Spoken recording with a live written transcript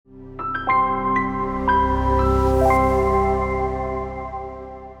Hello,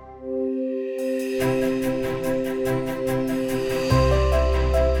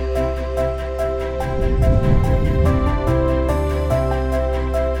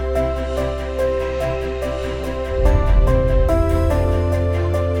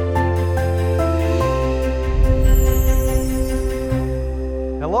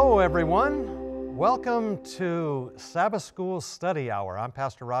 everyone. Welcome to Sabbath School Study Hour. I'm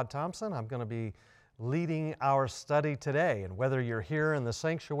Pastor Rod Thompson. I'm going to be leading our study today. And whether you're here in the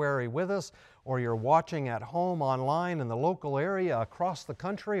sanctuary with us or you're watching at home online in the local area, across the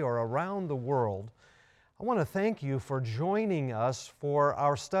country, or around the world, I want to thank you for joining us for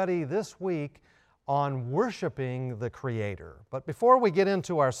our study this week on worshiping the Creator. But before we get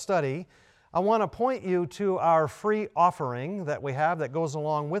into our study, I want to point you to our free offering that we have that goes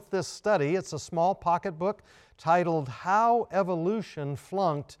along with this study. It's a small pocketbook titled How Evolution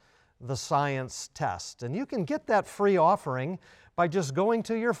Flunked the Science Test. And you can get that free offering by just going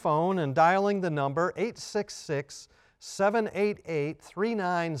to your phone and dialing the number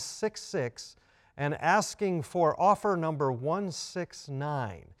 866-788-3966 and asking for offer number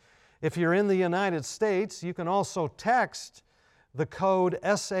 169. If you're in the United States, you can also text the code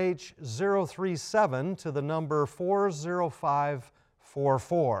SH037 to the number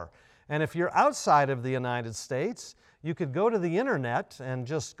 40544. And if you're outside of the United States, you could go to the internet and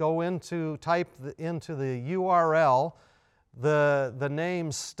just type into the URL the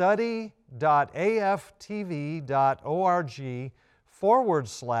name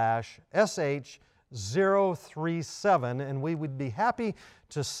study.aftv.org/SH037, and we would be happy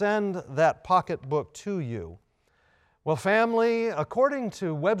to send that pocketbook to you. Well, family, according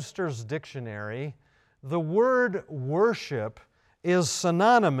to Webster's Dictionary, the word worship is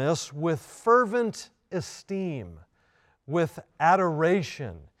synonymous with fervent esteem, with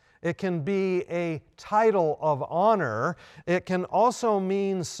adoration. It can be a title of honor. It can also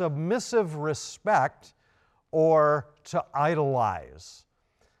mean submissive respect or to idolize.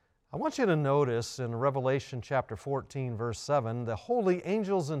 I want you to notice in Revelation chapter 14, verse 7, the holy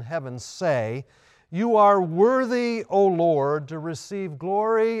angels in heaven say, "You are worthy, O Lord, to receive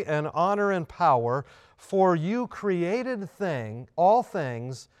glory and honor and power, for you created all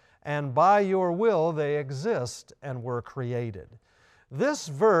things, and by your will they exist and were created." This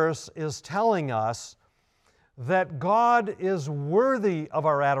verse is telling us that God is worthy of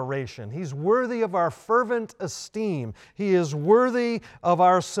our adoration. He's worthy of our fervent esteem. He is worthy of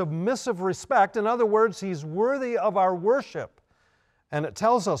our submissive respect. In other words, He's worthy of our worship. And it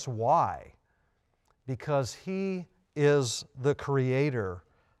tells us why. Because He is the Creator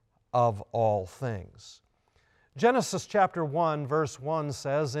of all things. Genesis chapter 1, verse 1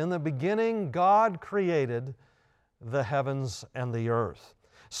 says, "In the beginning God created the heavens and the earth."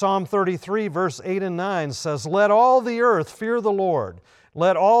 Psalm 33, verse 8 and 9 says, "Let all the earth fear the Lord.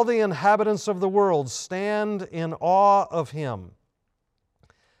 Let all the inhabitants of the world stand in awe of Him.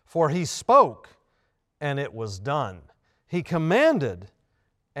 For He spoke, and it was done. He commanded,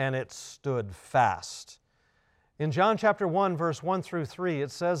 and it stood fast." In John chapter 1, verse 1 through 3,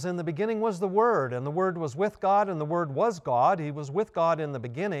 it says, "In the beginning was the Word, and the Word was with God, and the Word was God. He was with God in the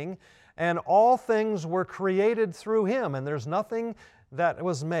beginning, and all things were created through Him, and there's nothing that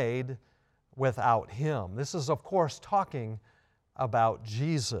was made without Him." This is, of course, talking about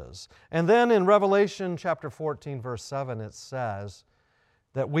Jesus. And then in Revelation chapter 14, verse 7, it says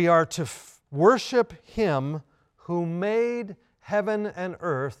that we are to worship Him who made heaven and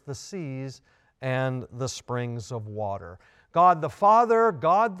earth, the seas, and the springs of water. God the Father,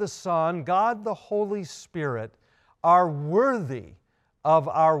 God the Son, God the Holy Spirit are worthy of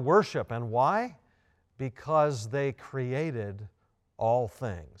our worship. And why? Because they created all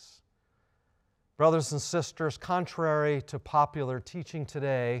things. Brothers and sisters, contrary to popular teaching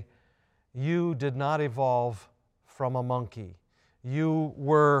today, you did not evolve from a monkey. You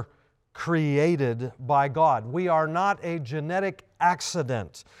were created by God. We are not a genetic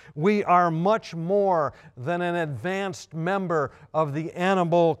accident. We are much more than an advanced member of the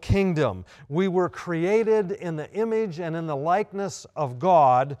animal kingdom. We were created in the image and in the likeness of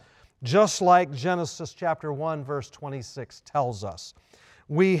God, just like Genesis chapter 1, verse 26 tells us.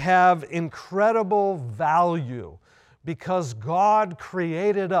 We have incredible value because God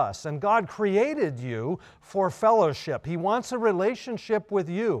created us, and God created you for fellowship. He wants a relationship with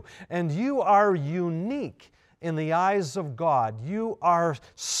you, and you are unique in the eyes of God. You are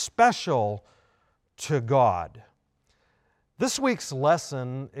special to God. This week's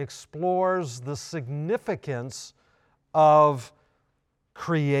lesson explores the significance of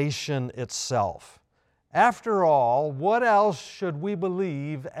creation itself After all, what else should we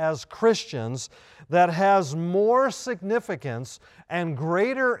believe as Christians that has more significance and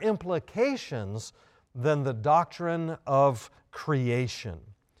greater implications than the doctrine of creation?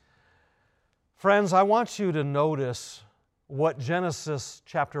 Friends, I want you to notice what Genesis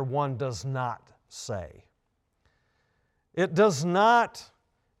chapter 1 does not say. It does not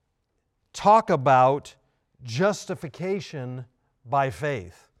talk about justification by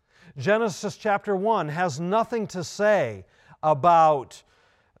faith. Genesis chapter 1 has nothing to say about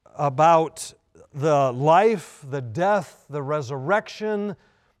the life, the death, the resurrection,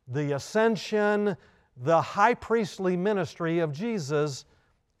 the ascension, the high priestly ministry of Jesus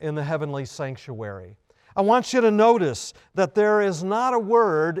in the heavenly sanctuary. I want you to notice that there is not a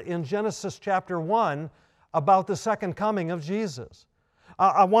word in Genesis chapter 1 about the second coming of Jesus.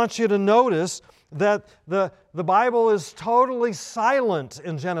 I want you to notice that the Bible is totally silent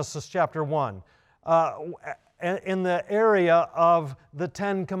in Genesis chapter 1 in the area of the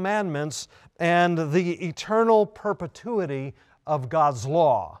Ten Commandments and the eternal perpetuity of God's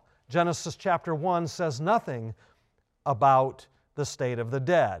law. Genesis chapter 1 says nothing about the state of the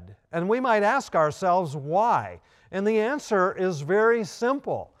dead. And we might ask ourselves why. And the answer is very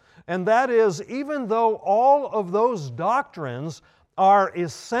simple. And that is, even though all of those doctrines are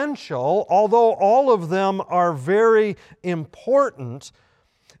essential, although all of them are very important,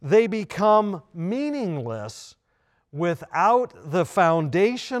 they become meaningless without the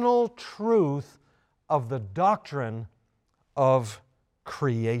foundational truth of the doctrine of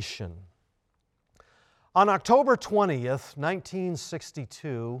creation. On October 20th,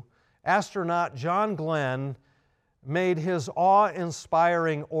 1962, astronaut John Glenn made his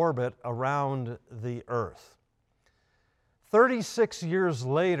awe-inspiring orbit around the Earth. 36 years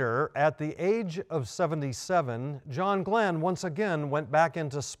later, at the age of 77, John Glenn once again went back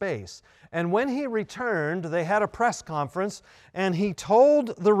into space. And when he returned, they had a press conference, and he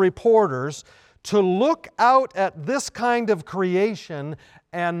told the reporters to look out at this kind of creation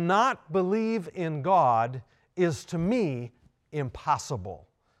and not believe in God is, to me, impossible.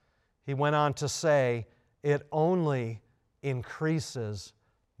 He went on to say, "It only increases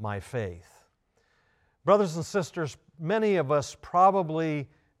my faith." Brothers and sisters, many of us probably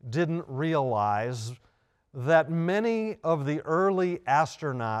didn't realize that many of the early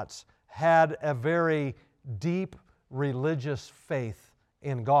astronauts had a very deep religious faith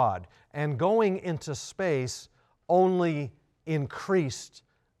in God, and going into space only increased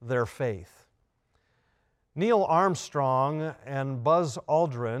their faith. Neil Armstrong and Buzz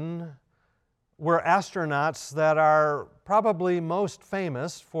Aldrin were astronauts that are probably most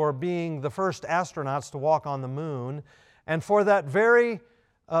famous for being the first astronauts to walk on the moon, and for that very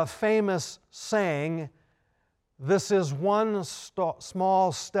famous saying, "This is one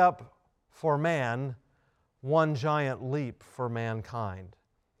small step for man, one giant leap for mankind."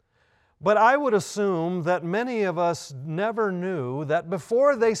 But I would assume that many of us never knew that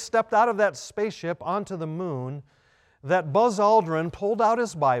before they stepped out of that spaceship onto the moon, that Buzz Aldrin pulled out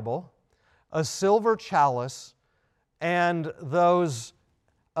his Bible, a silver chalice, and those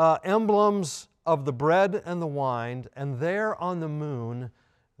emblems of the bread and the wine, and there on the moon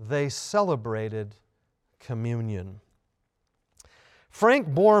they celebrated communion. Frank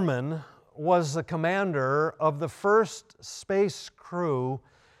Borman was the commander of the first space crew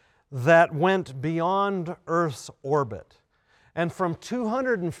that went beyond Earth's orbit. And from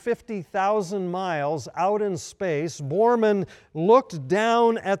 250,000 miles out in space, Borman looked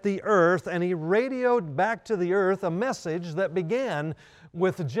down at the Earth and he radioed back to the Earth a message that began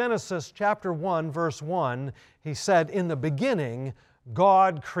with Genesis chapter 1, verse 1. He said, "In the beginning,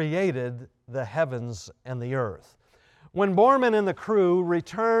 God created the heavens and the earth." When Borman and the crew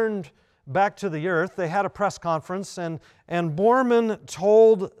returned back to the Earth, they had a press conference, and Borman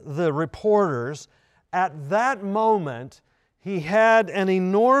told the reporters at that moment he had an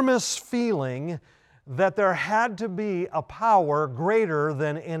enormous feeling that there had to be a power greater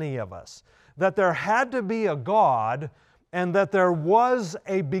than any of us, that there had to be a God, and that there was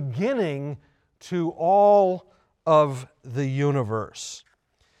a beginning to all of the universe.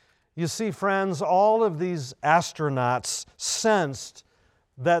 You see, friends, all of these astronauts sensed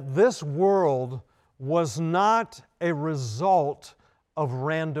that this world was not a result of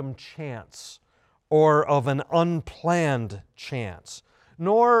random chance or of an unplanned chance,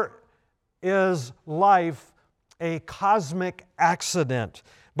 nor is life a cosmic accident,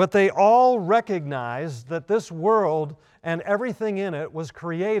 but they all recognized that this world and everything in it was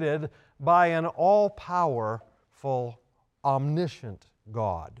created by an all-powerful, omniscient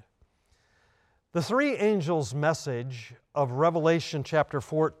God. The three angels' message of Revelation chapter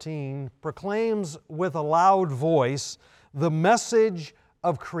 14 proclaims with a loud voice the message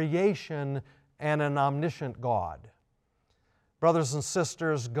of creation and an omniscient God. Brothers and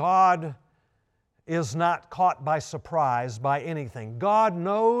sisters, God is not caught by surprise by anything. God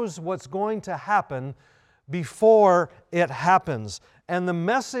knows what's going to happen before it happens. And the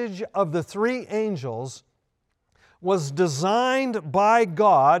message of the three angels was designed by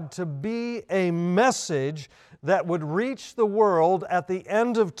God to be a message that would reach the world at the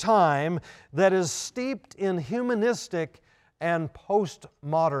end of time that is steeped in humanistic and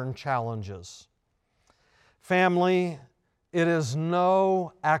postmodern challenges. Family, it is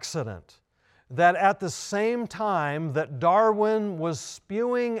no accident that at the same time that Darwin was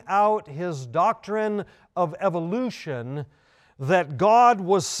spewing out his doctrine of evolution, that God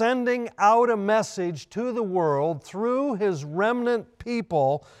was sending out a message to the world through His remnant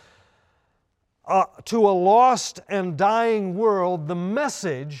people to a lost and dying world, the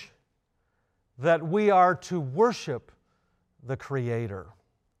message that we are to worship the Creator.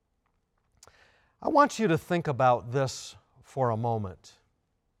 I want you to think about this for a moment.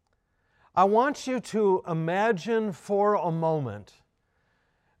 I want you to imagine for a moment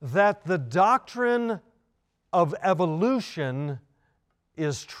that the doctrine of evolution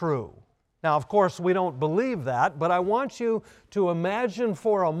is true. Now, of course, we don't believe that, but I want you to imagine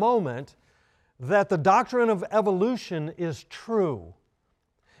for a moment that the doctrine of evolution is true.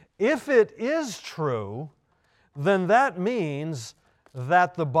 If it is true, then that means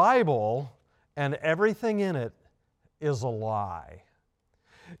that the Bible and everything in it is a lie.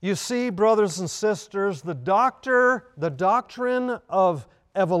 You see, brothers and sisters, the doctrine of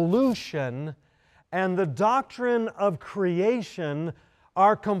evolution and the doctrine of creation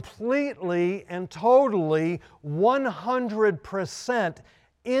are completely and totally 100%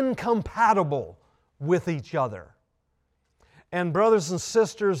 incompatible with each other. And brothers and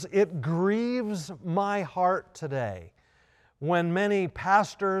sisters, it grieves my heart today when many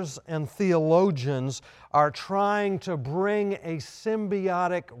pastors and theologians are trying to bring a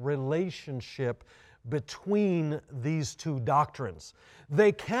symbiotic relationship between these two doctrines.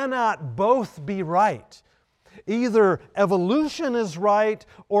 They cannot both be right. Either evolution is right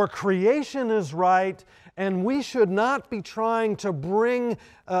or creation is right, and we should not be trying to bring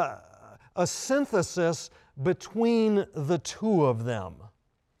a synthesis between the two of them.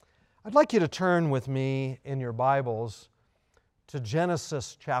 I'd like you to turn with me in your Bibles to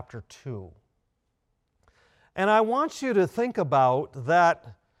Genesis chapter 2. And I want you to think about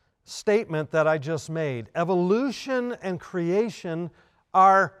that statement that I just made. Evolution and creation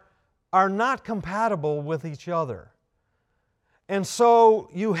are not compatible with each other. And so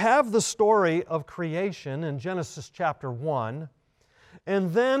you have the story of creation in Genesis chapter 1,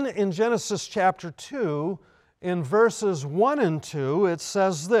 and then in Genesis chapter 2, in verses 1 and 2, it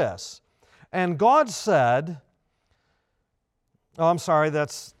says this, and God said,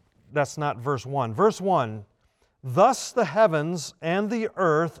 that's not verse 1. Verse 1, thus the heavens and the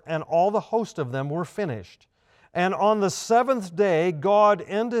earth and all the host of them were finished. And on the seventh day God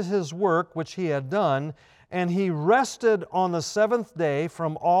ended His work which He had done, and He rested on the seventh day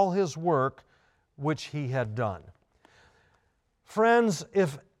from all His work which He had done. Friends,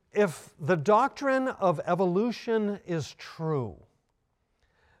 if the doctrine of evolution is true,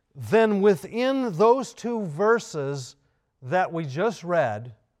 then within those two verses that we just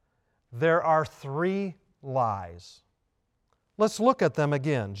read, there are three lies. Let's look at them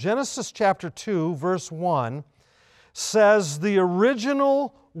again. Genesis chapter 2, verse 1 says the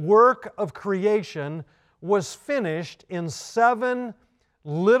original work of creation was finished in 7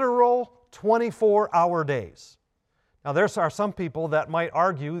 literal 24-hour days. Now, there are some people that might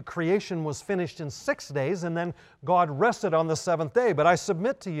argue creation was finished in 6 days and then God rested on the seventh day. But I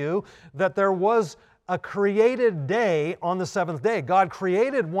submit to you that there was a created day on the seventh day. God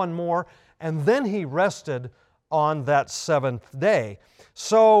created one more and then He rested on that seventh day.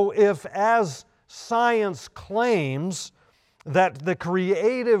 So if, as science claims, that the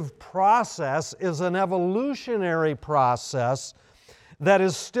creative process is an evolutionary process that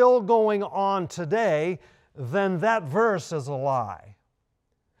is still going on today, then that verse is a lie.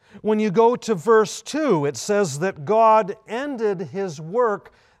 When you go to verse 2, it says that God ended His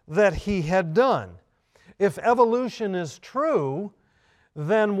work that He had done. If evolution is true,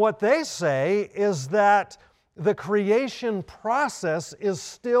 then what they say is that the creation process is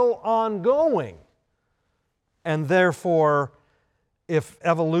still ongoing. And therefore, if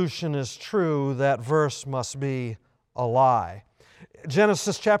evolution is true, that verse must be a lie.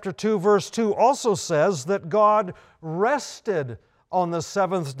 Genesis chapter 2, verse 2 also says that God rested on the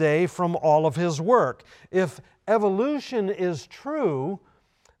seventh day from all of His work. If evolution is true,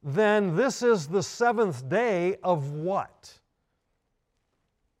 then this is the seventh day of what?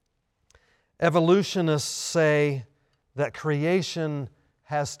 Evolutionists say that creation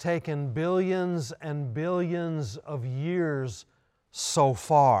has taken billions and billions of years so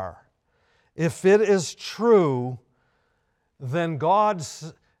far. If it is true, then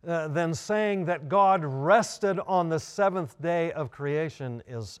saying that God rested on the seventh day of creation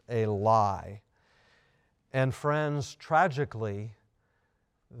is a lie. And friends, tragically,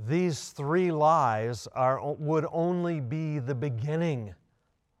 these three lies would only be the beginning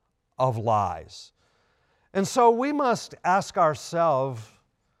of lies. And so we must ask ourselves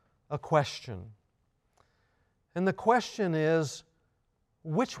a question. And the question is,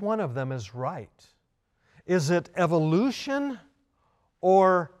 which one of them is right? Is it evolution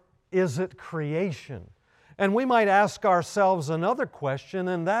or is it creation? And we might ask ourselves another question,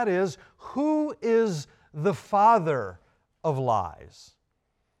 and that is, who is the father of lies?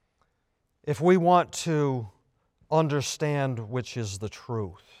 If we want to understand which is the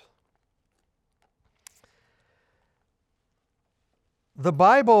truth. The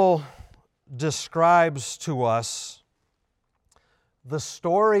Bible describes to us the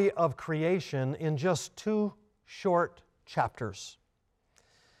story of creation in just 2 short chapters.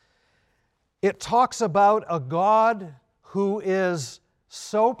 It talks about a God who is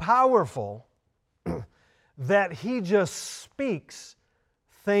so powerful that He just speaks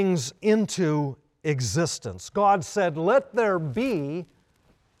things into existence. God said, "Let there be,"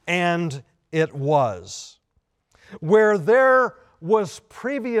 and it was. Where there was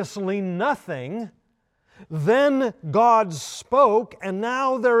previously nothing, then God spoke, and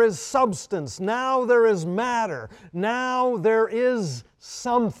now there is substance, now there is matter, now there is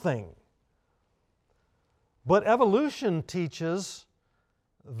something. But evolution teaches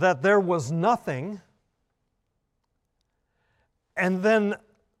that there was nothing, and then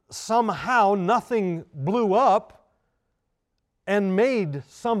somehow nothing blew up and made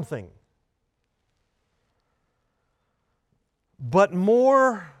something. But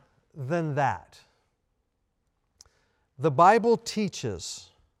more than that, the Bible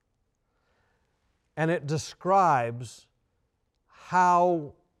teaches and it describes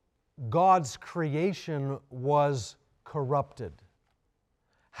how God's creation was corrupted,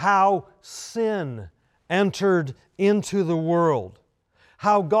 how sin entered into the world,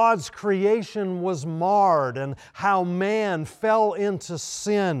 how God's creation was marred, and how man fell into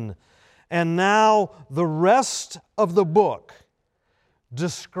sin. And now the rest of the book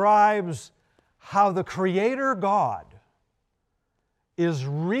describes how the Creator God is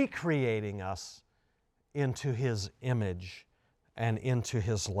recreating us into His image and into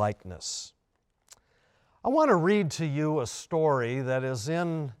His likeness. I want to read to you a story that is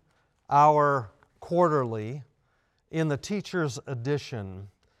in our quarterly, in the Teacher's Edition.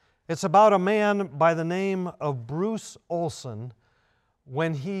 It's about a man by the name of Bruce Olson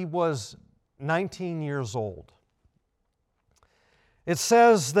when he was 19 years old. It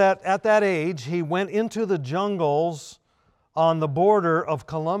says that at that age, he went into the jungles on the border of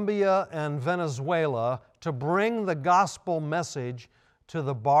Colombia and Venezuela to bring the gospel message to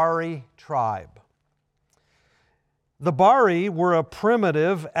the Bari tribe. The Bari were a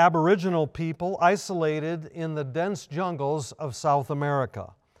primitive Aboriginal people isolated in the dense jungles of South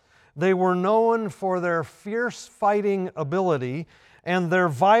America. They were known for their fierce fighting ability and their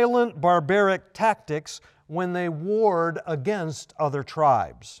violent, barbaric tactics when they warred against other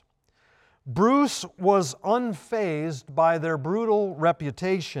tribes. Bruce was unfazed by their brutal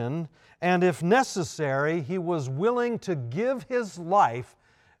reputation, and if necessary, he was willing to give his life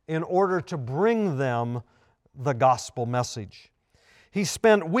in order to bring them the gospel message. He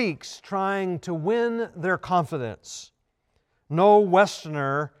spent weeks trying to win their confidence. No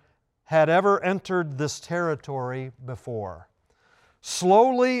Westerner had ever entered this territory before.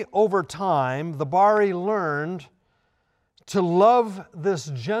 Slowly, over time, the Bari learned to love this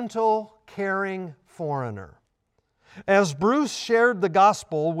gentle, caring foreigner. As Bruce shared the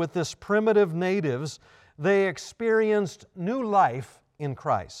gospel with this primitive natives, they experienced new life in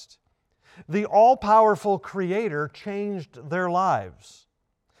Christ. The all-powerful Creator changed their lives.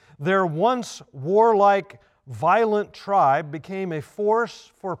 Their once warlike, violent tribe became a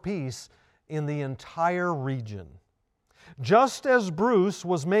force for peace in the entire region. Just as Bruce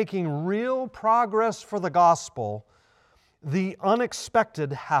was making real progress for the gospel, the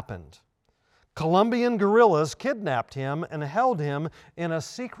unexpected happened. Colombian guerrillas kidnapped him and held him in a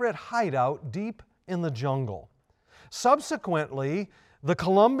secret hideout deep in the jungle. Subsequently, the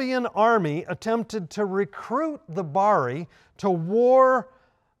Colombian army attempted to recruit the Bari to war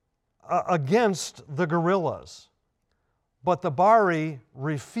against the guerrillas. But the Bari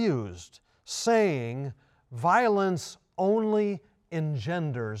refused, saying, "Violence only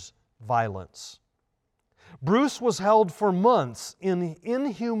engenders violence." Bruce was held for months in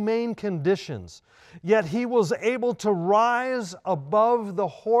inhumane conditions, yet he was able to rise above the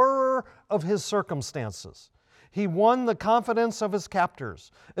horror of his circumstances. He won the confidence of his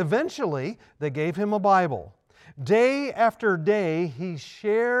captors. Eventually, they gave him a Bible. Day after day, he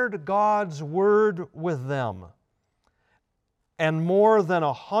shared God's Word with them. And more than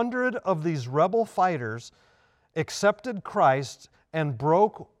 100 of these rebel fighters accepted Christ and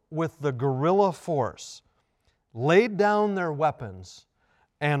broke with the guerrilla force, laid down their weapons,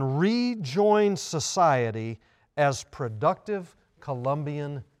 and rejoined society as productive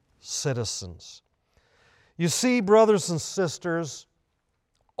Colombian citizens. You see, brothers and sisters,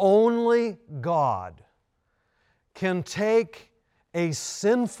 only God can take a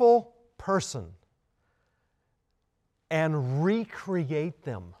sinful person and recreate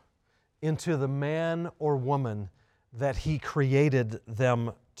them into the man or woman that He created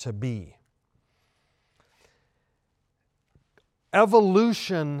them to be.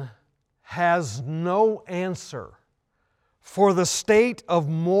 Evolution has no answer for the state of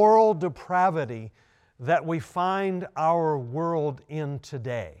moral depravity that we find our world in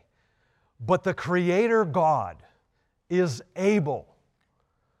today. But the Creator God is able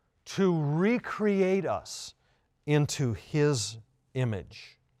to recreate us into His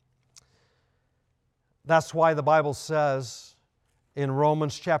image. That's why the Bible says in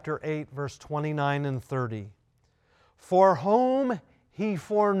Romans chapter 8, verse 29 and 30, "For whom He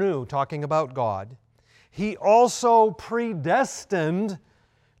foreknew," talking about God, "He also predestined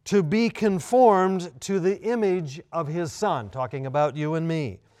to be conformed to the image of His Son," talking about you and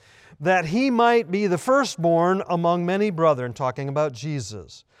me, "that He might be the firstborn among many brethren," talking about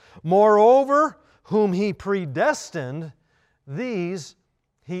Jesus. "Moreover, whom He predestined, these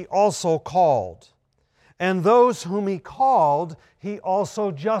He also called. And those whom He called, He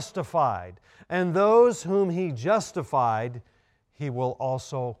also justified. And those whom He justified, He will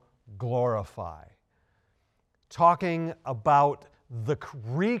also glorify." Talking about the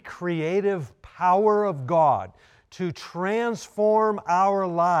recreative power of God to transform our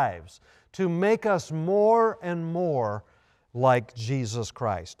lives, to make us more and more like Jesus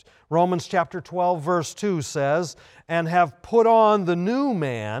Christ. Romans chapter 12, verse 2 says, "And have put on the new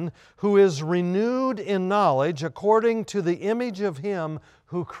man, who is renewed in knowledge according to the image of Him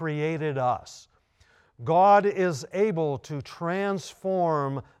who created us." God is able to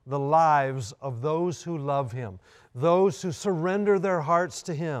transform the lives of those who love Him, those who surrender their hearts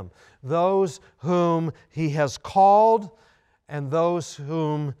to Him, those whom He has called, and those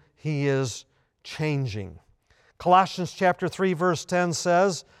whom He is changing. Colossians chapter 3, verse 10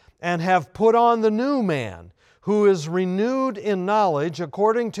 says, "And have put on the new man, who is renewed in knowledge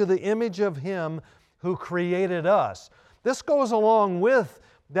according to the image of Him who created us." This goes along with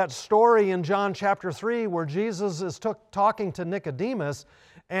that story in John chapter 3 where Jesus is talking to Nicodemus,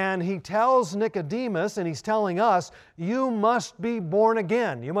 and He tells Nicodemus, and He's telling us, you must be born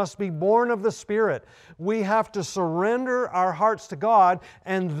again. You must be born of the Spirit. We have to surrender our hearts to God,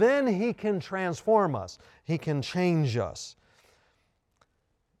 and then He can transform us. He can change us.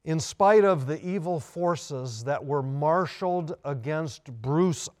 In spite of the evil forces that were marshaled against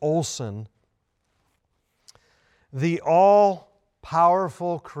Bruce Olson, the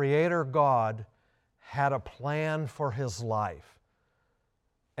all-powerful Creator God had a plan for his life.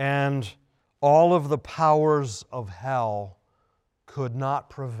 And all of the powers of hell could not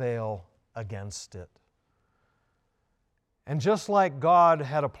prevail against it. And just like God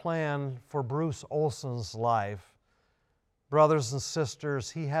had a plan for Bruce Olson's life, brothers and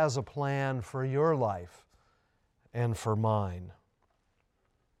sisters, He has a plan for your life and for mine.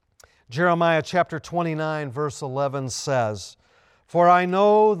 Jeremiah chapter 29, verse 11 says, "For I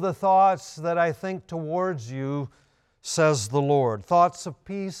know the thoughts that I think towards you, says the Lord, thoughts of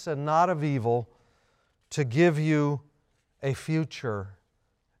peace and not of evil, to give you a future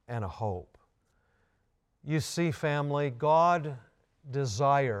and a hope." You see, family, God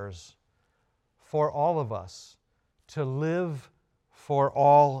desires for all of us to live for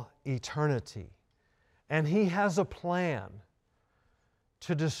all eternity. And He has a plan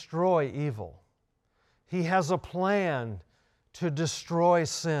to destroy evil. He has a plan to destroy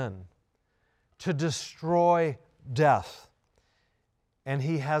sin, to destroy death. And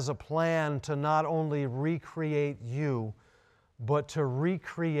He has a plan to not only recreate you, but to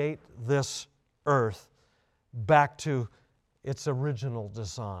recreate this earth back to its original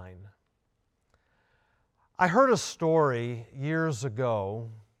design. I heard a story years ago.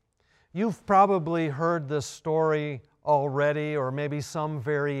 You've probably heard this story already, or maybe some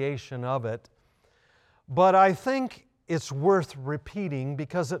variation of it, but I think it's worth repeating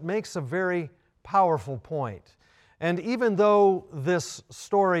because it makes a very powerful point. And even though this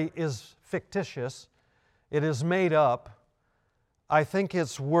story is fictitious, it is made up, I think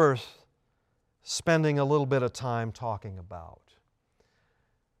it's worth spending a little bit of time talking about.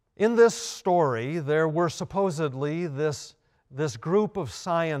 In this story, there were supposedly this group of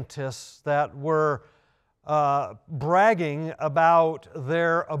scientists that were bragging about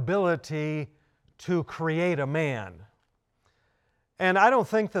their ability to create a man. And I don't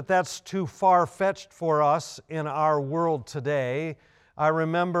think that that's too far-fetched for us in our world today. I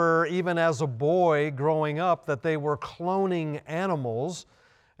remember even as a boy growing up that they were cloning animals,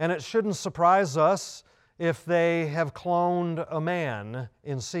 and it shouldn't surprise us if they have cloned a man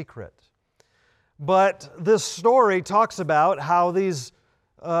in secret. But this story talks about how these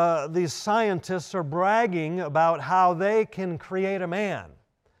scientists are bragging about how they can create a man.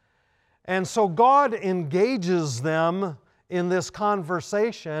 And so God engages them in this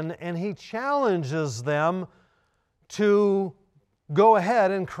conversation, and He challenges them to go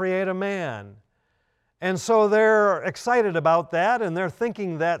ahead and create a man. And so they're excited about that, and they're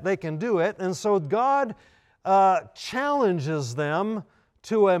thinking that they can do it. And so God challenges them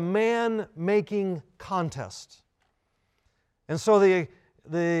to a man-making contest. And so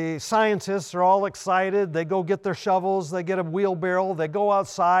the scientists are all excited. They go get their shovels, they get a wheelbarrow, they go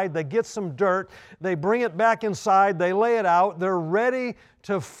outside, they get some dirt, they bring it back inside, they lay it out, they're ready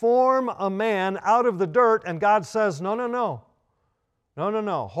to form a man out of the dirt, and God says, no,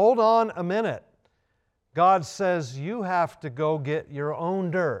 hold on a minute. God says, you have to go get your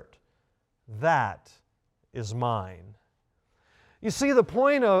own dirt. That is mine. You see, the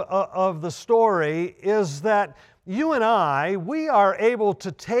point of the story is that you and I, we are able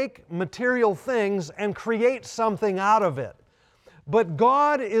to take material things and create something out of it. But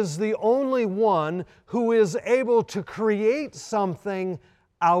God is the only one who is able to create something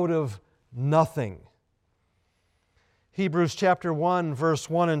out of nothing. Hebrews chapter 1, verse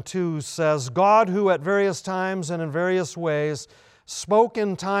 1 and 2 says, God, who at various times and in various ways spoke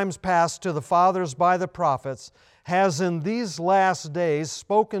in times past to the fathers by the prophets, has in these last days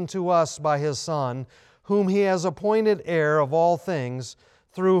spoken to us by His Son, whom He has appointed heir of all things,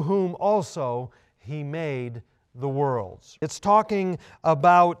 through whom also He made the worlds. It's talking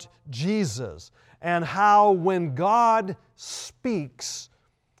about Jesus and how when God speaks,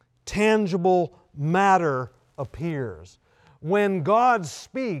 tangible matter appears. When God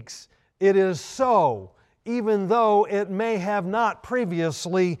speaks, it is so, even though it may have not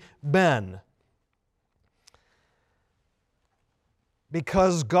previously been.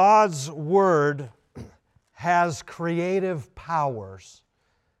 Because God's Word has creative powers,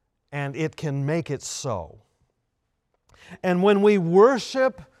 and it can make it so. And when we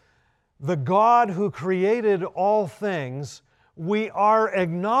worship the God who created all things, we are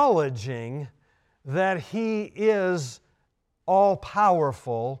acknowledging that He is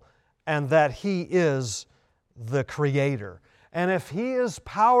all-powerful and that He is the Creator. And if He is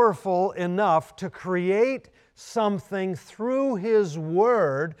powerful enough to create something through His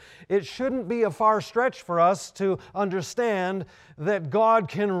Word, it shouldn't be a far stretch for us to understand that God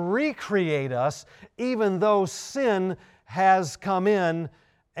can recreate us even though sin has come in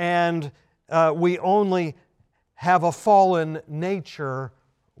and we only have a fallen nature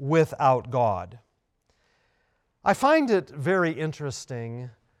without God. I find it very interesting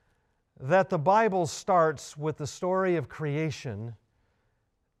that the Bible starts with the story of creation,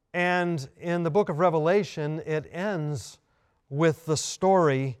 and in the book of Revelation, it ends with the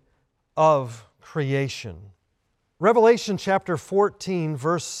story of creation. Revelation chapter 14,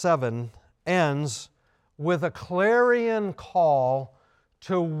 verse 7 ends with a clarion call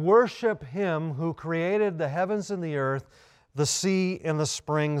to worship Him who created the heavens and the earth, the sea and the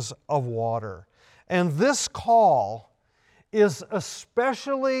springs of water. And this call is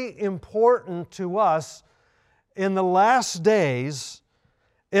especially important to us in the last days,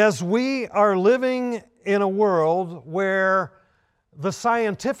 as we are living in a world where the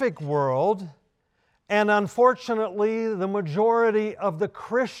scientific world, and unfortunately the majority of the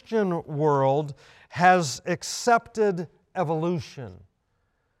Christian world, has accepted evolution,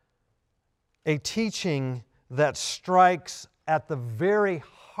 a teaching that strikes at the very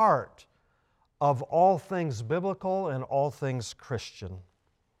heart of all things biblical and all things Christian.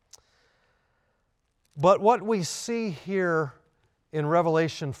 But what we see here in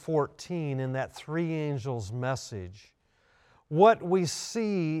Revelation 14, in that three angels' message, what we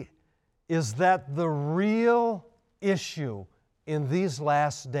see is that the real issue in these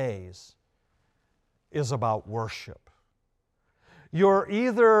last days is about worship. You're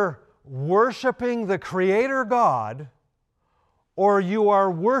either worshiping the Creator God, or you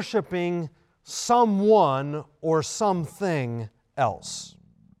are worshiping someone or something else.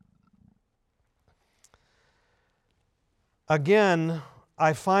 Again,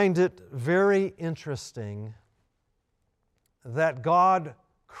 I find it very interesting that God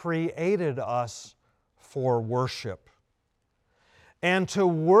created us for worship. And to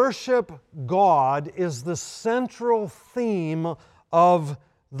worship God is the central theme of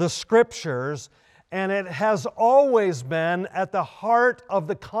the Scriptures, and it has always been at the heart of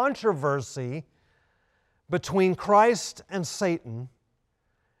the controversy between Christ and Satan,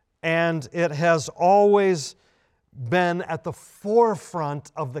 and it has always been at the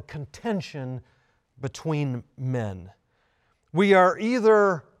forefront of the contention between men. We are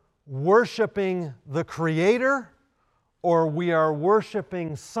either worshiping the Creator or we are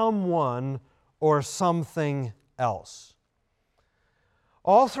worshiping someone or something else.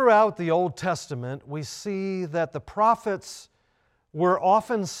 All throughout the Old Testament, we see that the prophets were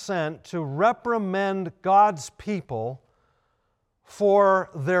often sent to reprimand God's people for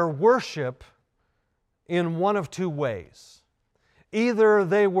their worship in one of two ways. Either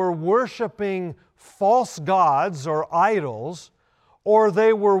they were worshiping false gods or idols, or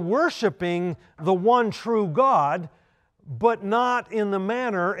they were worshiping the one true God, but not in the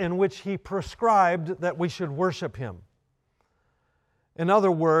manner in which He prescribed that we should worship Him. In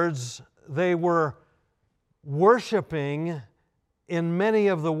other words, they were worshiping in many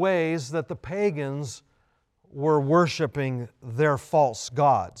of the ways that the pagans were worshiping their false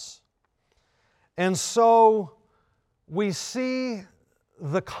gods. And so we see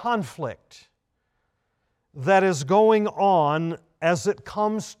the conflict that is going on as it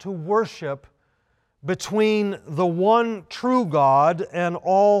comes to worship between the one true God and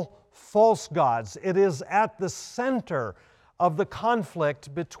all false gods. It is at the center of the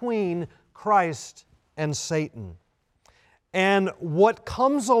conflict between Christ and Satan. And what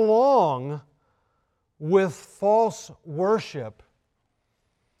comes along with false worship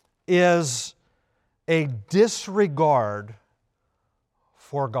is a disregard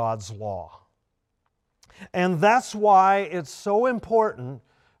for God's law. And that's why it's so important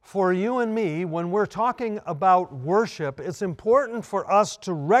for you and me, when we're talking about worship, it's important for us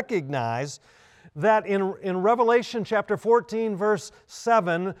to recognize that in Revelation chapter 14, verse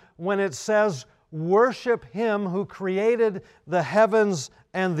 7, when it says, "Worship Him who created the heavens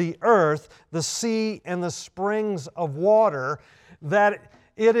and the earth, the sea and the springs of water," that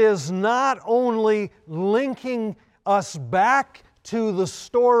it is not only linking us back to the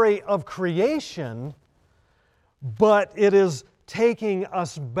story of creation, but it is taking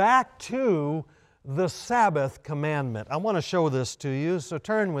us back to the Sabbath commandment. I want to show this to you, so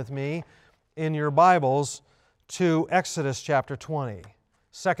turn with me in your Bibles to Exodus chapter 20.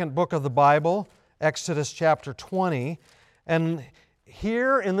 Second book of the Bible, Exodus chapter 20. And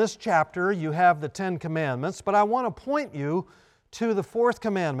here in this chapter you have the Ten Commandments, but I want to point you to the fourth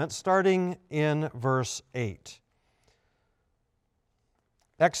commandment starting in verse 8.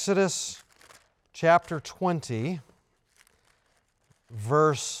 Exodus chapter 20,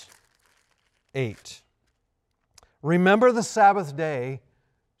 verse 8. "Remember the Sabbath day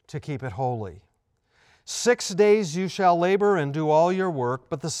to keep it holy. 6 days you shall labor and do all your work,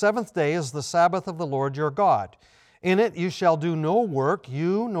 but the seventh day is the Sabbath of the Lord your God. In it you shall do no work,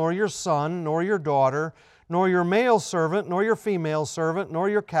 you, nor your son, nor your daughter, nor your male servant, nor your female servant, nor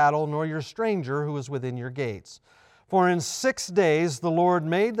your cattle, nor your stranger who is within your gates. For in 6 days the Lord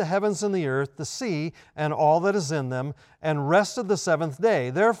made the heavens and the earth, the sea, and all that is in them, and rested the seventh day.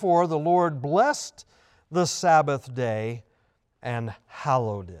 Therefore the Lord blessed the Sabbath day and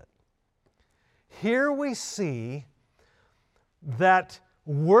hallowed it." Here we see that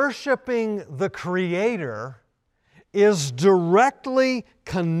worshiping the Creator is directly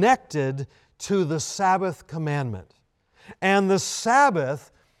connected to the Sabbath commandment. And the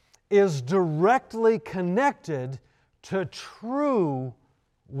Sabbath is directly connected to true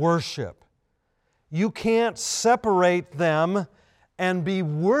worship. You can't separate them and be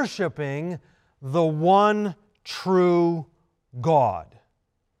worshiping the one true God.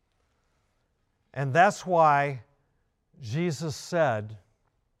 And that's why Jesus said,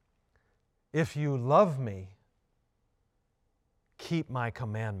 "If you love me, keep my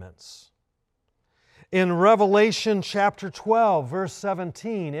commandments." In Revelation chapter 12, verse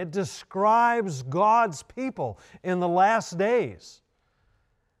 17, it describes God's people in the last days.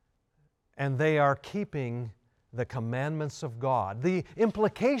 And they are keeping the commandments of God. The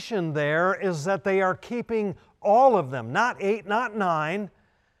implication there is that they are keeping all of them, not 8, not 9,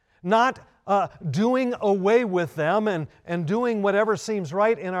 not doing away with them and doing whatever seems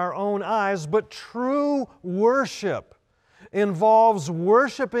right in our own eyes, but true worship involves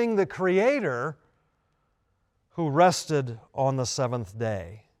worshiping the Creator who rested on the seventh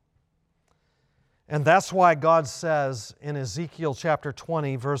day. And that's why God says in Ezekiel chapter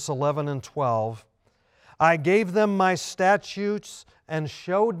 20, verse 11 and 12, I gave them my statutes and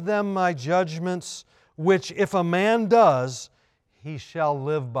showed them my judgments, which if a man does, he shall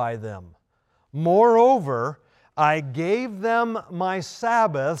live by them. Moreover, I gave them my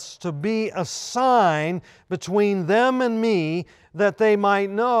Sabbaths to be a sign between them and me, that they might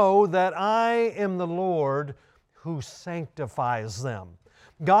know that I am the Lord who sanctifies them.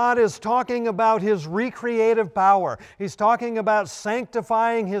 God is talking about His recreative power. He's talking about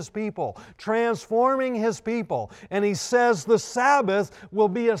sanctifying His people, transforming His people. And He says the Sabbath will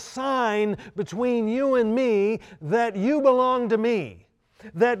be a sign between you and me that you belong to me,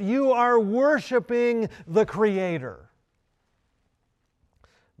 that you are worshiping the Creator.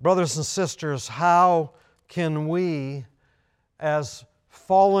 Brothers and sisters, how can we, as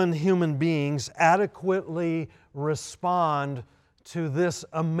fallen human beings, adequately respond to this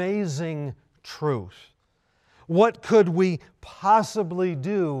amazing truth? What could we possibly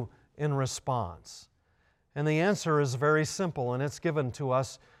do in response? And the answer is very simple, and it's given to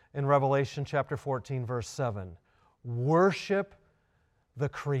us in Revelation chapter 14, verse 7. Worship the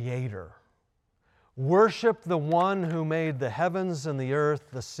Creator. Worship the one who made the heavens and the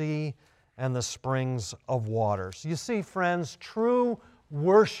earth, the sea, and the springs of waters. You see, friends, true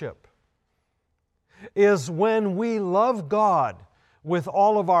worship is when we love God with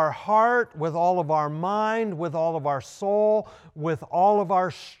all of our heart, with all of our mind, with all of our soul, with all of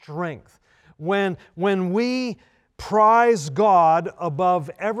our strength. When we prize God above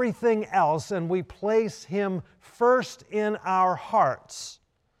everything else and we place Him first in our hearts,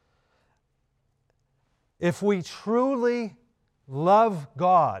 if we truly love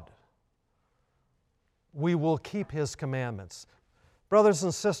God, we will keep His commandments. Brothers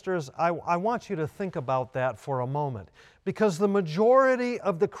and sisters, I want you to think about that for a moment, because the majority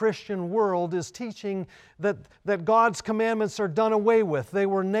of the Christian world is teaching that God's commandments are done away with. They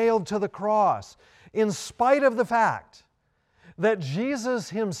were nailed to the cross, in spite of the fact that Jesus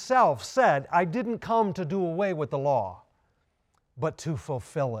Himself said, I didn't come to do away with the law, but to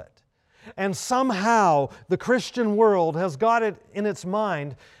fulfill it. And somehow the Christian world has got it in its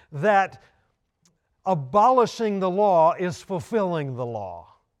mind that abolishing the law is fulfilling the law.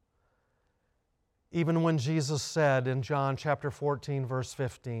 Even when Jesus said in John chapter 14, verse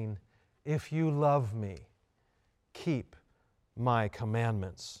 15, if you love me, keep my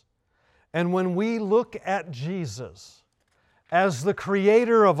commandments. And when we look at Jesus as the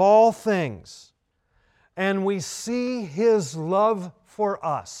Creator of all things, and we see His love for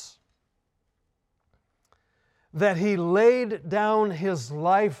us, that He laid down His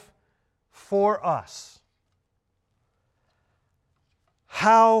life for us,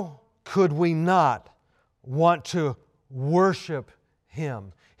 how could we not want to worship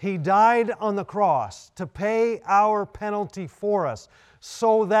Him? He died on the cross to pay our penalty for us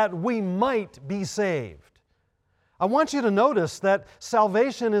so that we might be saved. I want you to notice that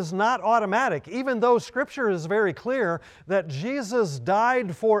salvation is not automatic. Even though Scripture is very clear that Jesus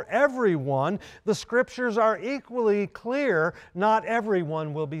died for everyone, the Scriptures are equally clear not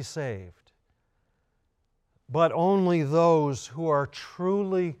everyone will be saved, but only those who are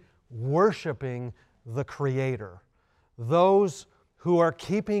truly worshiping the Creator, those who are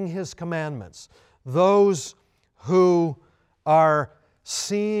keeping His commandments, those who are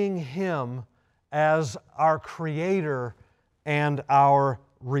seeing Him as our Creator and our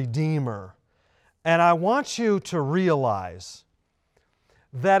Redeemer. And I want you to realize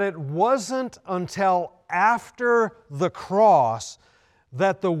that it wasn't until after the cross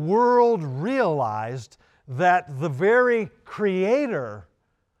that the world realized that the very Creator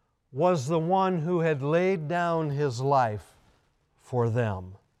was the one who had laid down His life for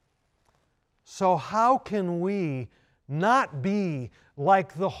them. So how can we not be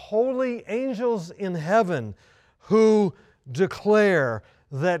like the holy angels in heaven who declare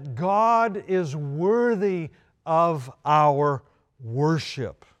that God is worthy of our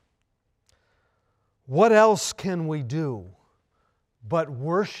worship? What else can we do but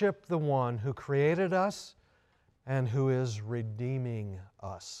worship the one who created us and who is redeeming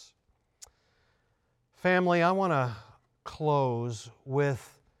us? Family, I want to close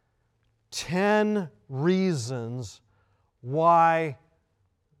with 10 reasons why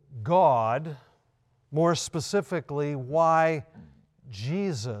God more specifically, why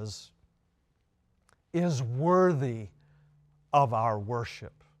Jesus is worthy of our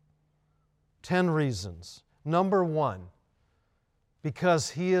worship. 10 reasons. Number 1, because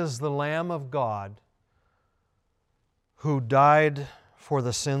He is the Lamb of God who died for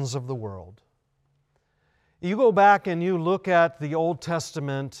the sins of the world. You go back and you look at the Old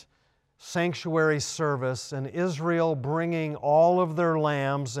Testament sanctuary service and Israel bringing all of their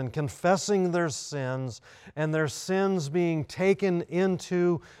lambs and confessing their sins and their sins being taken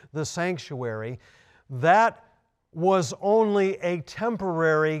into the sanctuary. That was only a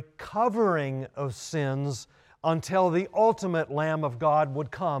temporary covering of sins until the ultimate Lamb of God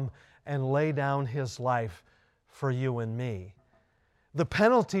would come and lay down His life for you and me. The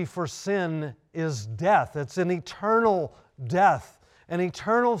penalty for sin is death. It's an eternal death, an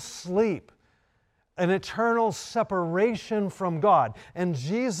eternal sleep, an eternal separation from God. And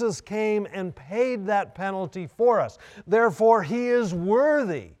Jesus came and paid that penalty for us. Therefore, He is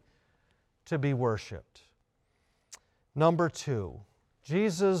worthy to be worshiped. Number 2,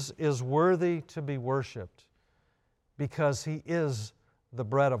 Jesus is worthy to be worshiped because He is the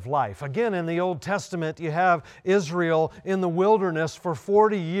bread of life. Again, in the Old Testament, you have Israel in the wilderness for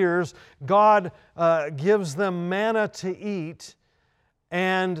 40 years. God gives them manna to eat,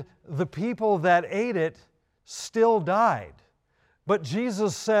 and the people that ate it still died. But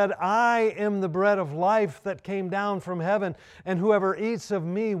Jesus said, I am the bread of life that came down from heaven, and whoever eats of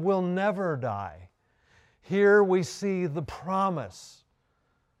me will never die. Here we see the promise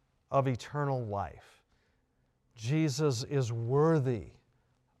of eternal life. Jesus is worthy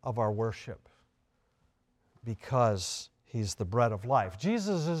of our worship because He's the bread of life.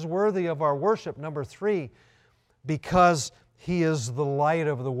 Jesus is worthy of our worship, number 3, because He is the light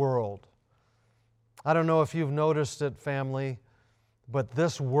of the world. I don't know if you've noticed it, family, but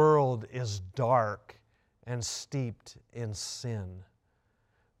this world is dark and steeped in sin.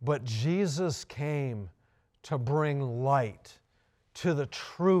 But Jesus came to bring light to the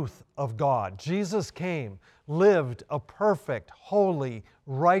truth of God. Jesus came, lived a perfect, holy,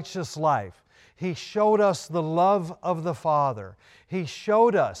 righteous life. He showed us the love of the Father. He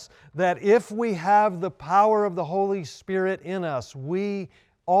showed us that if we have the power of the Holy Spirit in us, we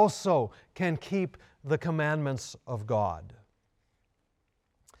also can keep the commandments of God.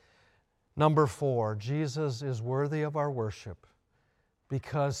 Number 4, Jesus is worthy of our worship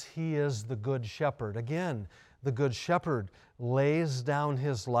because He is the Good Shepherd. Again, the Good Shepherd lays down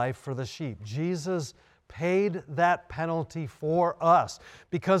His life for the sheep. Jesus paid that penalty for us,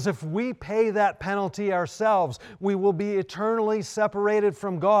 because if we pay that penalty ourselves, we will be eternally separated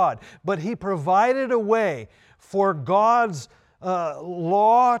from God. But He provided a way for God's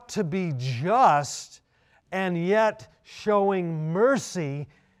law to be just and yet showing mercy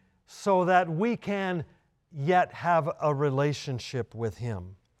so that we can yet have a relationship with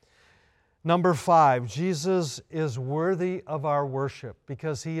Him. Number 5, Jesus is worthy of our worship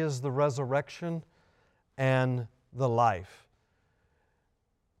because He is the resurrection and the life.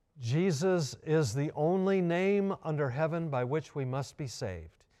 Jesus is the only name under heaven by which we must be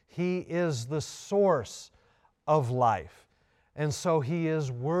saved. He is the source of life, and so He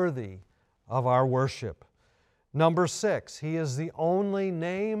is worthy of our worship. Number 6, He is the only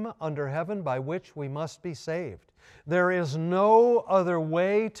name under heaven by which we must be saved. There is no other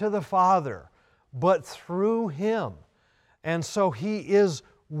way to the Father but through Him. And so He is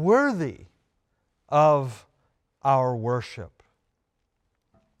worthy of our worship.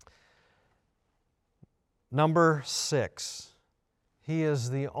 Number 6, He is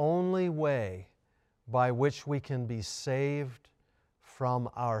the only way by which we can be saved from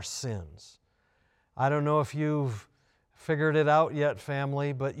our sins. I don't know if you've figured it out yet,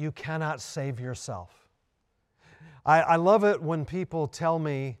 family, but you cannot save yourself. I love it when people tell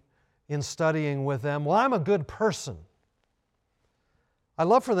me in studying with them, well, I'm a good person. I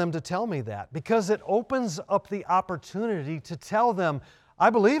love for them to tell me that because it opens up the opportunity to tell them,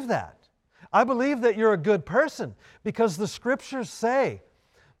 I believe that. I believe that you're a good person because the Scriptures say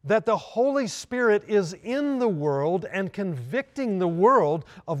that the Holy Spirit is in the world and convicting the world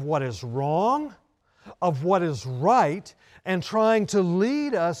of what is wrong, of what is right, and trying to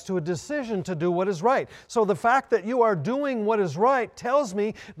lead us to a decision to do what is right. So the fact that you are doing what is right tells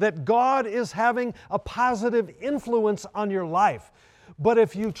me that God is having a positive influence on your life. But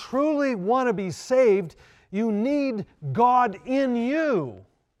if you truly want to be saved, you need God in you,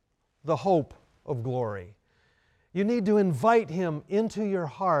 the hope of glory. You need to invite Him into your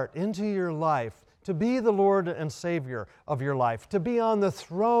heart, into your life, to be the Lord and Savior of your life, to be on the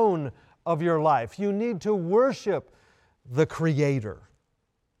throne of your life. You need to worship the Creator.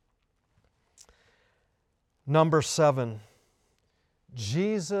 Number 7,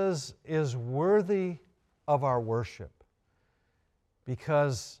 Jesus is worthy of our worship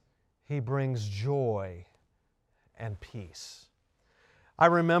because He brings joy and peace. I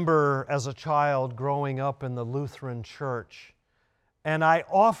remember as a child growing up in the Lutheran Church, and I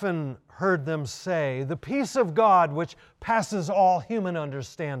often heard them say, "The peace of God which passes all human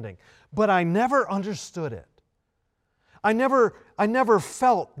understanding." But I never understood it. I never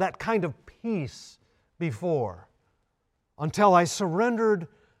felt that kind of peace before until I surrendered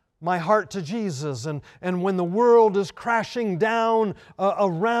my heart to Jesus. And when the world is crashing down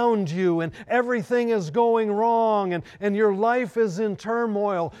around you and everything is going wrong and your life is in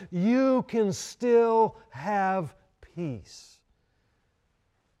turmoil, you can still have peace.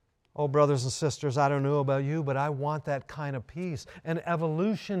 Oh, brothers and sisters, I don't know about you, but I want that kind of peace. And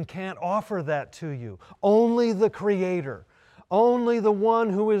evolution can't offer that to you. Only the Creator, only the one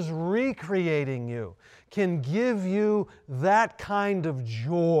who is recreating you can give you that kind of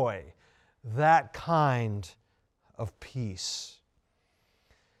joy, that kind of peace.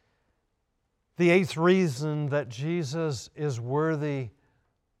 The 8th reason that Jesus is worthy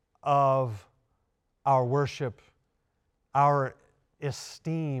of our worship, our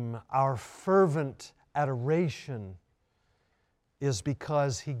esteem, our fervent adoration, is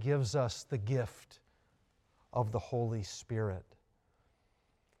because He gives us the gift of the Holy Spirit.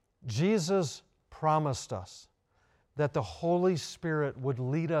 Jesus promised us that the Holy Spirit would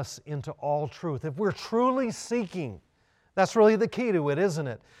lead us into all truth. If we're truly seeking, that's really the key to it, isn't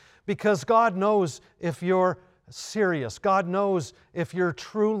it? Because God knows if you're serious. God knows if you're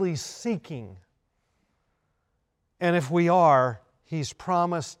truly seeking. And if we are, He's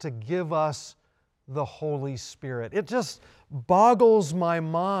promised to give us the Holy Spirit. It just boggles my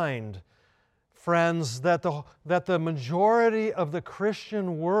mind, friends, that the majority of the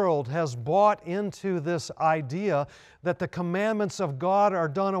Christian world has bought into this idea that the commandments of God are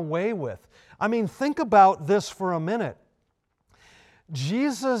done away with. I mean, think about this for a minute.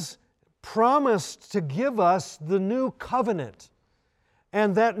 Jesus promised to give us the new covenant.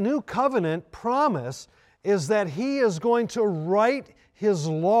 And that new covenant promise is that He is going to write His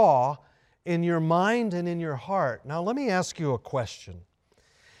law in your mind and in your heart. Now, let me ask you a question.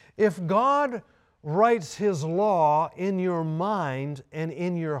 If God writes His law in your mind and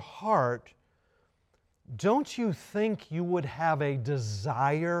in your heart, don't you think you would have a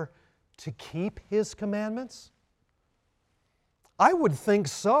desire to keep His commandments? I would think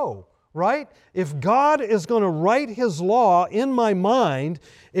so, right? If God is going to write His law in my mind,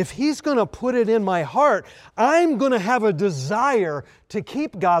 if He's going to put it in my heart, I'm going to have a desire to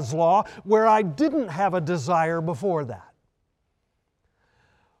keep God's law where I didn't have a desire before that.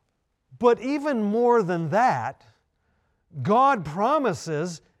 But even more than that, God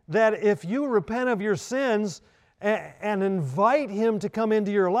promises that if you repent of your sins and invite Him to come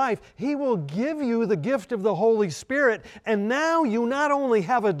into your life, He will give you the gift of the Holy Spirit. And now you not only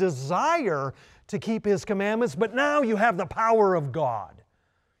have a desire to keep His commandments, but now you have the power of God.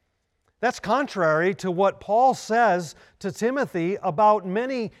 That's contrary to what Paul says to Timothy about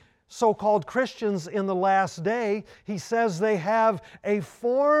many so-called Christians in the last day. He says they have a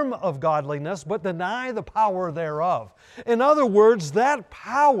form of godliness, but deny the power thereof. In other words, that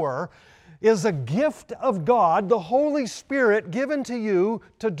power is a gift of God, the Holy Spirit given to you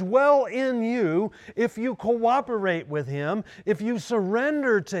to dwell in you. If you cooperate with Him, if you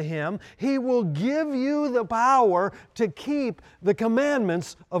surrender to Him, He will give you the power to keep the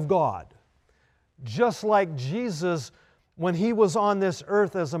commandments of God. Just like Jesus, when He was on this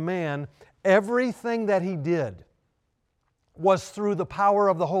earth as a man, everything that He did was through the power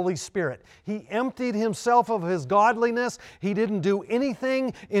of the Holy Spirit. He emptied Himself of His godliness. He didn't do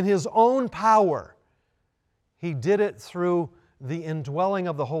anything in His own power. He did it through the indwelling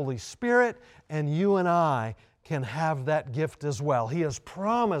of the Holy Spirit, and you and I can have that gift as well. He has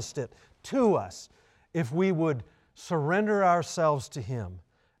promised it to us if we would surrender ourselves to Him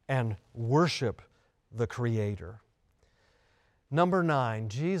and worship the Creator. Number 9,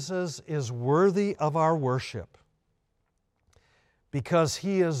 Jesus is worthy of our worship because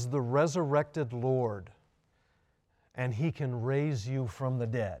He is the resurrected Lord and He can raise you from the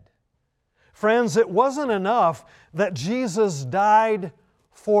dead. Friends, it wasn't enough that Jesus died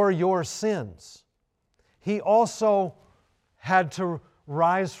for your sins. He also had to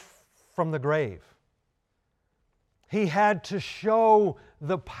rise from the grave. He had to show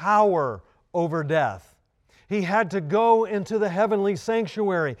the power over death. He had to go into the heavenly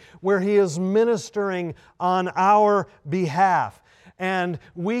sanctuary where He is ministering on our behalf. And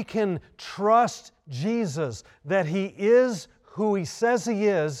we can trust Jesus that He is who He says He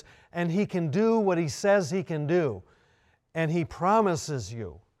is and He can do what He says He can do. And He promises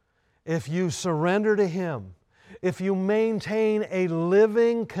you, if you surrender to Him, if you maintain a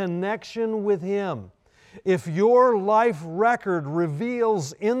living connection with Him, if your life record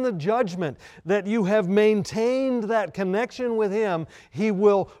reveals in the judgment that you have maintained that connection with Him, He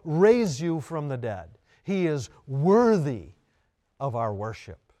will raise you from the dead. He is worthy of our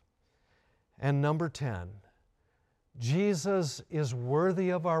worship. And number 10, Jesus is worthy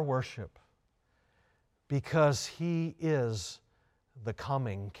of our worship because He is the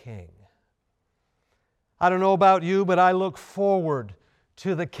coming King. I don't know about you, but I look forward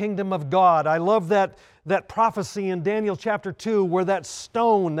to the kingdom of God. I love that prophecy in Daniel chapter 2 where that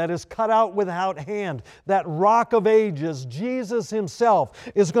stone that is cut out without hand, that rock of ages, Jesus Himself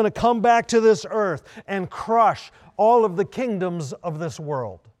is going to come back to this earth and crush all of the kingdoms of this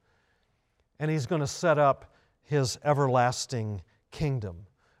world. And He's going to set up His everlasting kingdom.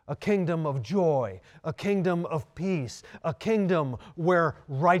 A kingdom of joy, a kingdom of peace, a kingdom where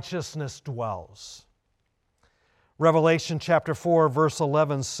righteousness dwells. Revelation chapter 4, verse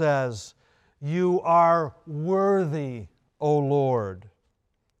 11 says, "You are worthy, O Lord,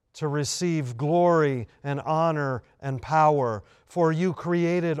 to receive glory and honor and power, for You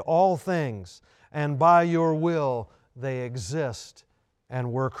created all things, and by Your will they exist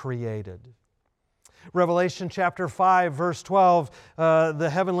and were created." Revelation chapter 5, verse 12, the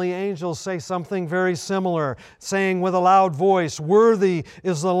heavenly angels say something very similar, saying with a loud voice, "Worthy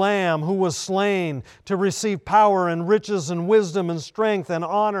is the Lamb who was slain to receive power and riches and wisdom and strength and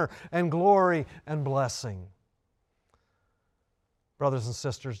honor and glory and blessing." Brothers and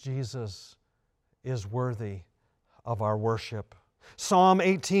sisters, Jesus is worthy of our worship. Psalm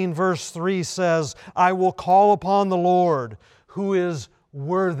 18, verse 3 says, "I will call upon the Lord who is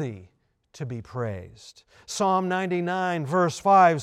worthy to be praised." Psalm 99, verse 5